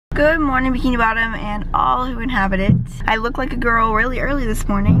Good morning, Bikini Bottom and all who inhabit it. I look like a girl really early this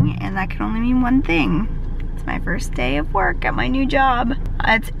morning, and that can only mean one thing. It's my first day of work at my new job.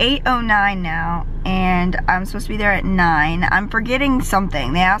 It's 8:09 now, and I'm supposed to be there at 9. I'm forgetting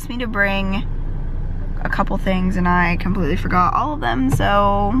something. They asked me to bring a couple things, and I completely forgot all of them,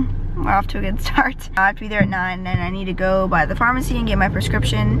 so we're off to a good start. I have to be there at 9, and I need to go by the pharmacy and get my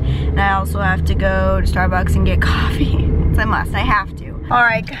prescription, and I also have to go to Starbucks and get coffee. It's a must, I have to.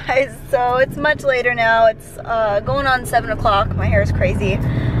 Alright guys, so it's much later now. It's going on 7 o'clock. My hair is crazy.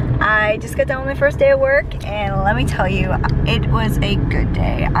 I just got done with my first day of work, and let me tell you, it was a good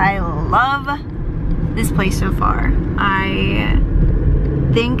day. I love this place so far. I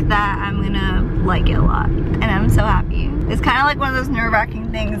think that I'm gonna like it a lot, and I'm so happy. It's kind of like one of those nerve-wracking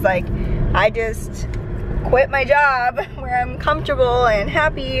things, like I just quit my job where I'm comfortable and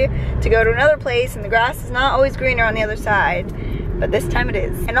happy to go to another place, and the grass is not always greener on the other side, but this time it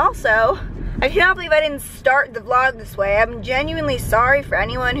is. And also, I cannot believe I didn't start the vlog this way. I'm genuinely sorry for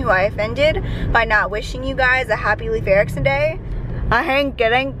anyone who I offended by not wishing you guys a happy Leif Erikson day. I ain't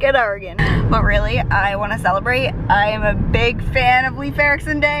dergin. But really, I want to celebrate. I am a big fan of Leif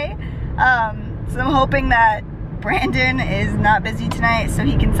Erikson Day. So I'm hoping that Brandon is not busy tonight so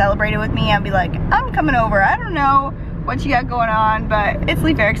he can celebrate it with me. I'll be like, I'm coming over. I don't know what you got going on, but it's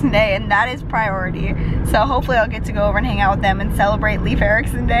Leif Erikson Day, and that is priority. So hopefully I'll get to go over and hang out with them and celebrate Leif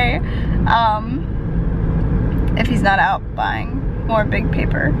Erikson Day. If he's not out buying more big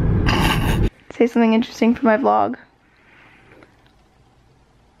paper. Say something interesting for my vlog.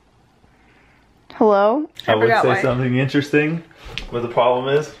 Hello? I would say something interesting, but the problem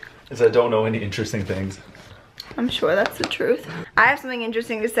is I don't know any interesting things. I'm sure that's the truth. I have something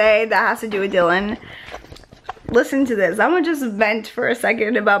interesting to say that has to do with Dylan. Listen to this. I'm gonna just vent for a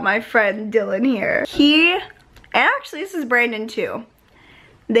second about my friend Dylan here. And actually this is Brandon too.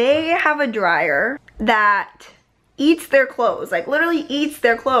 They have a dryer that eats their clothes, like literally eats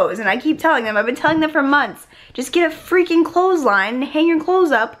their clothes. And I keep telling them, I've been telling them for months, just get a freaking clothesline and hang your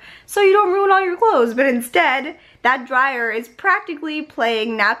clothes up so you don't ruin all your clothes. But instead, that dryer is practically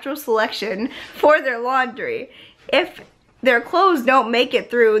playing natural selection for their laundry. If their clothes don't make it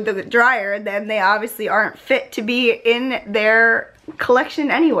through the dryer, then they obviously aren't fit to be in their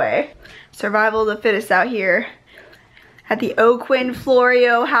collection anyway. Survival of the fittest out here at the O'Quinn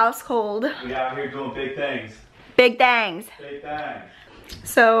Florio household. We out here doing big things. Big things. Big things.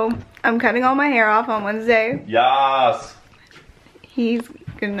 So I'm cutting all my hair off on Wednesday. Yes. He's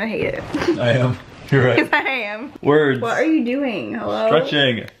gonna hate it. I am. You're right. Yes, I am. Words. What are you doing? Hello?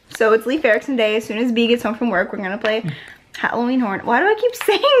 Stretching. So it's Leif Erikson Day. As soon as B gets home from work, we're gonna play Halloween Horror. Why do I keep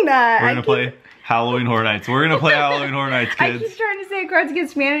saying that? We're gonna play Halloween Horror Nights. We're gonna play Halloween Horror Nights, kids. I keep trying to say Cards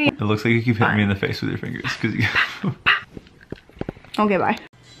Against Humanity. It looks like you keep hitting me in the face with your fingers. Cause you Okay, bye.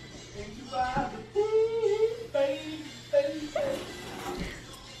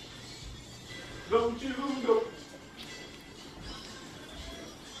 Don't you know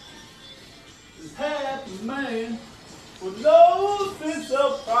this happy man with no sense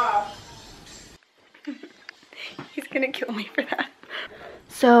of pride. He's gonna kill me for that.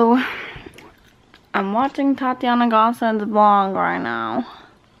 So, I'm watching Tatiana Gosson's vlog right now.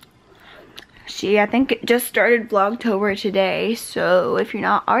 I think it just started Vlogtober today, so if you're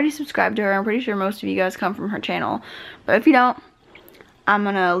not already subscribed to her, I'm pretty sure most of you guys come from her channel. But if you don't, I'm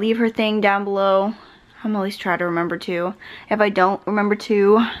gonna leave her thing down below. I'm gonna at least try to remember to. If I don't remember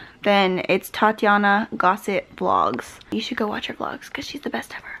to, then it's Tatiana Gossett Vlogs. You should go watch her vlogs, because she's the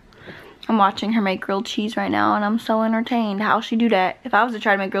best ever. I'm watching her make grilled cheese right now, and I'm so entertained. How'll she do that? If I was to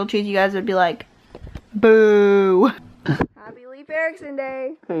try to make grilled cheese, you guys would be like, boo. Happy Leif Erikson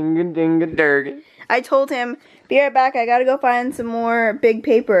Day. Hinga dinga dergin. I told him, be right back, I gotta go find some more big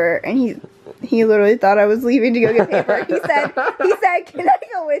paper, and he literally thought I was leaving to go get paper. He said, can I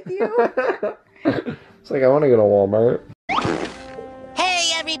go with you? It's like, I want to go to Walmart.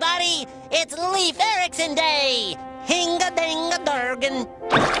 Hey everybody, it's Leif Erikson Day! Hinga dinga dergin.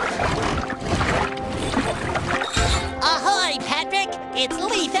 Ahoy, Patrick! It's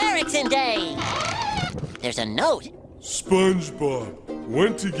Leif Erikson Day! There's a note. SpongeBob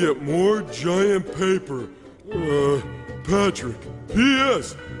went to get more giant paper. Patrick,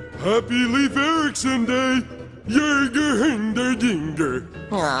 P.S. Happy Leif Erikson Day! Yerger hinder dinger.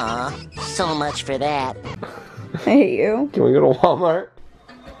 Aw, so much for that. I hate you. Can we go to Walmart?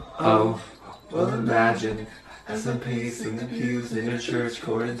 Oh, well imagine some peace in the pews in a church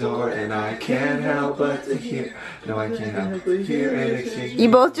corridor, and I can't help but to hear. No, I can't help but to hear it exchange. You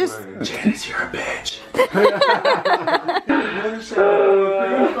both just. Janice, you're a bitch.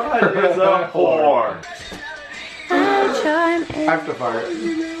 Is a whore. I chime in. I have to fart.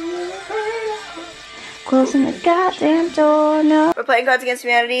 closing the goddamn door, no. We're playing Cards Against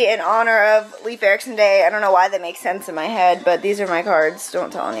Humanity in honor of LEIF ERIKSON Day. I don't know why that makes sense in my head, but these are my cards.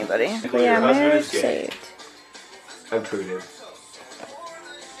 Don't tell anybody. But yeah, marriage saved. I'm Pootie.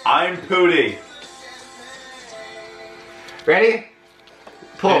 I'm Pootie. Ready?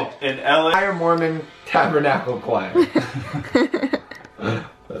 Pull. In LA. Fire Mormon Tabernacle Choir.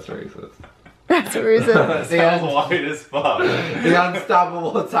 That's racist. That's a reason. Sounds white as fuck. The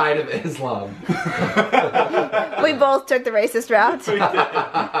unstoppable tide of Islam. We both took the racist route.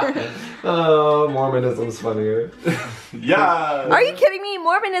 Oh, Mormonism's funnier. Yeah. Are you kidding me?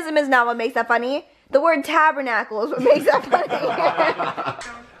 Mormonism is not what makes that funny. The word tabernacle is what makes that funny.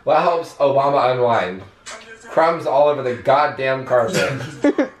 What helps Obama unwind? Crumbs all over the goddamn carpet.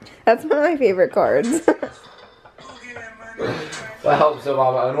 That's one of my favorite cards. What helps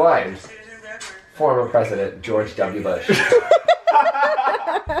Obama unwind? Former President George W. Bush.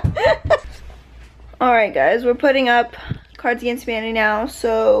 Alright guys, we're putting up Cards Against Humanity now,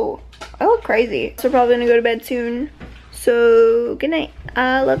 so I look crazy. So we're probably gonna go to bed soon. So good night.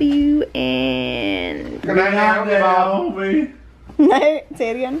 I love you and Good night, Naomi. night. Say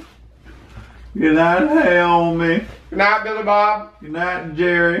it again. Good night, Naomi. Good night, Billy Bob. Good night,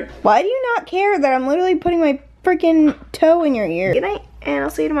 Jerry. Why do you not care that I'm literally putting my freaking toe in your ear? Good night, and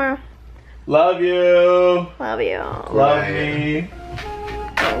I'll see you tomorrow. Love you. Love you. Love me.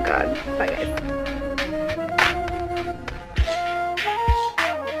 Oh God. Bye guys.